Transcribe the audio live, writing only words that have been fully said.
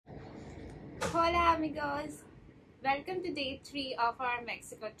Hola amigos! Welcome to day 3 of our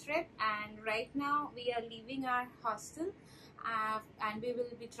Mexico trip, and right now we are leaving our hostel and we will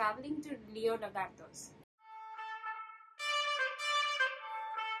be traveling to Rio Lagartos.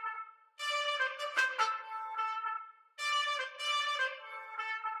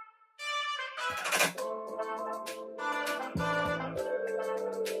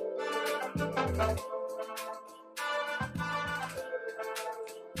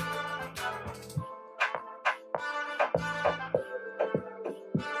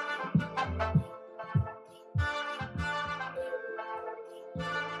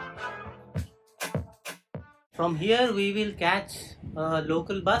 From here we will catch a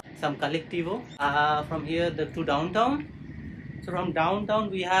local bus, some Colectivo. From here to downtown. So from downtown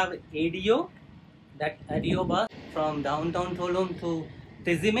we have ADO, that ADO bus from downtown Tulum to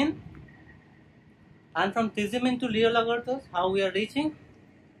Tizimin. And from Tizimin to Rio Lagartos, how we are reaching?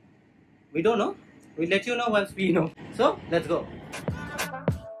 We don't know. We'll let you know once we know. So let's go.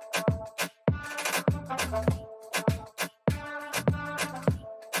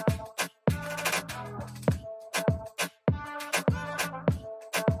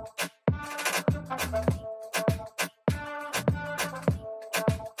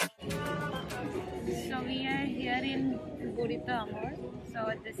 So we are here in Amor.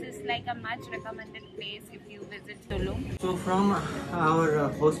 So this is like a much recommended place if you visit Tulum. So from our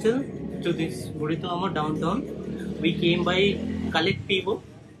hostel to this Amor downtown, we came by Colectivo.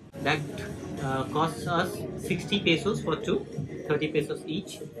 That costs us 60 pesos for two, 30 pesos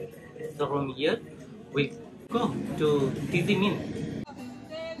each. So from here we go to Tizimin.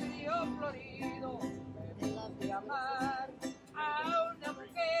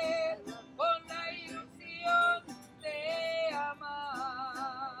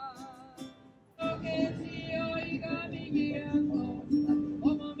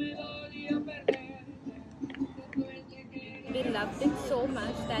 We loved it so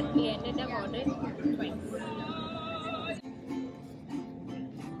much that we ended up ordering twice.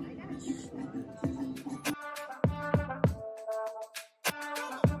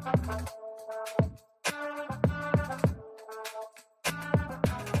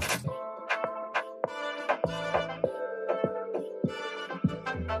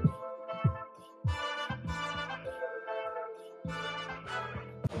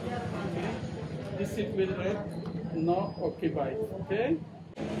 This seat will read no occupied. Okay.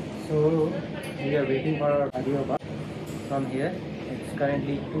 So we are waiting for our audio bus. From here it's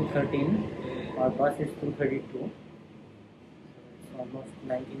currently 2:13. Our bus is 2:32. It's almost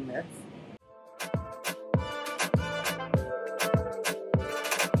 19 minutes.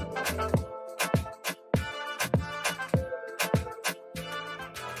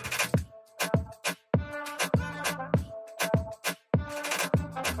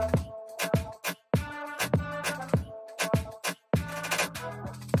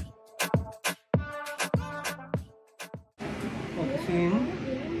 In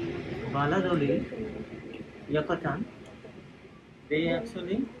Baladoli, Yucatan, they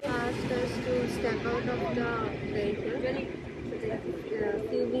actually asked us to step out of the vehicle. So they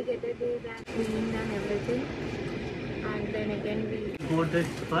fumigated it and cleaned and everything. And then again we boarded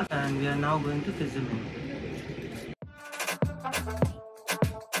bus and we are now going to Tizimin.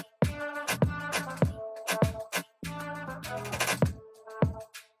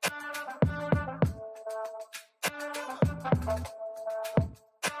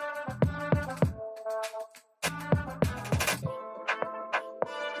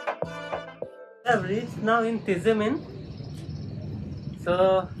 We have reached now in Tizimin.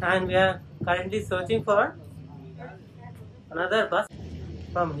 So, and we are currently searching for another bus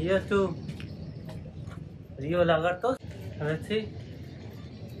from here to Rio Lagartos. Let's see.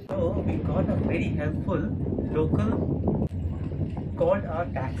 So we got a very helpful local, called our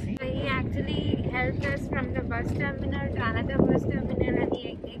taxi. he actually helped us from the bus terminal to another bus terminal, and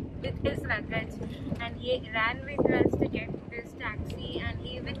he with his luggage, and he ran with us to get this taxi, and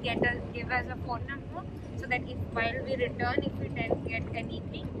he even give us a phone number so that if while we return, if we didn't get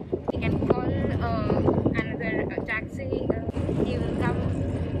anything, we can call another taxi. He will come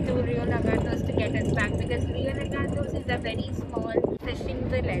to Rio Lagartos to get us back, because Rio Lagartos is a very small fishing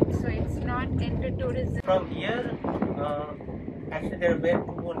village, so it's not into tourism. From here, actually there were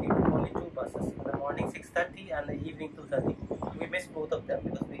only two buses. In the morning 6:30 and the evening 2:30. We missed both of them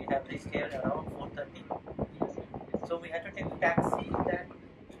because we have reached here around 4:30. So we had to take a taxi that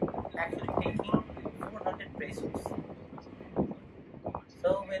actually taking 400 pesos. So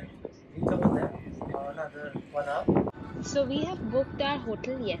we'll reach over there another 1 hour. So we have booked our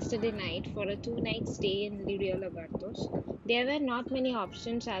hotel yesterday night for a 2-night stay in Rio Lagartos. There were not many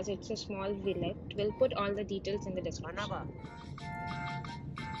options as it's a small village. We'll put all the details in the description.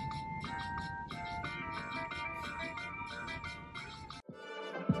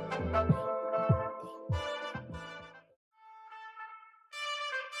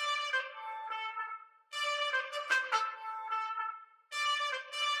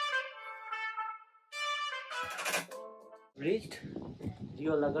 Reached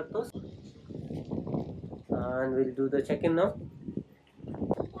Rio Lagartos and we'll do the check-in now.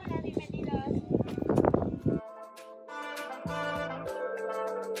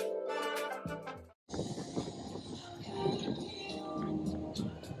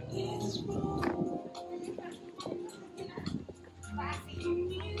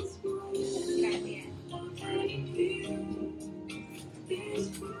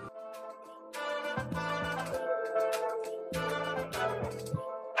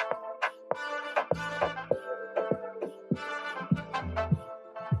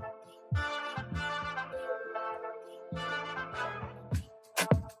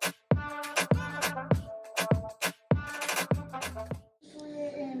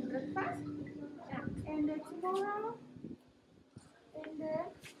 Breakfast and tomorrow and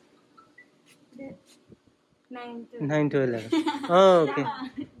the 9 to 9 to 11. Oh, okay.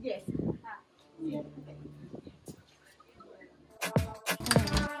 yes.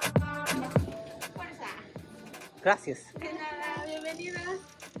 Gracias.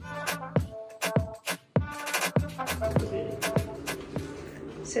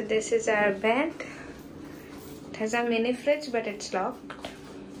 So this is our bed. It has a mini fridge but it's locked.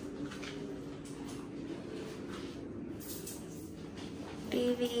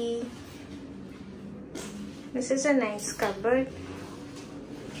 TV. This is a nice cupboard.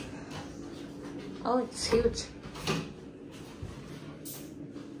 Oh, it's huge.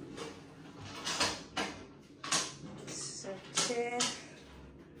 Such a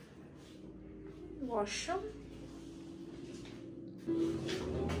washroom.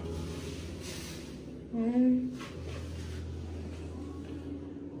 And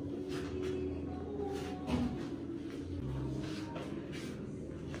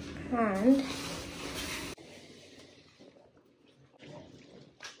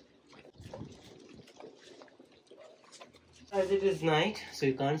As it is night, so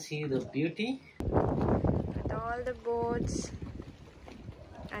you can't see the beauty. with all the boats,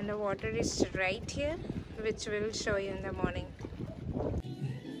 and the water is right here, which we'll show you in the morning.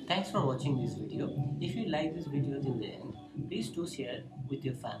 Thanks for watching this video. If you like this video till the end, please do share with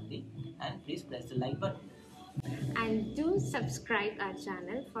your family and please press the like button. And do subscribe our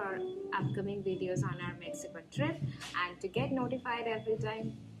channel for upcoming videos on our Mexico trip, and to get notified every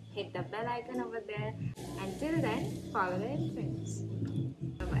time, hit the bell icon over there. Until then, follow the influence.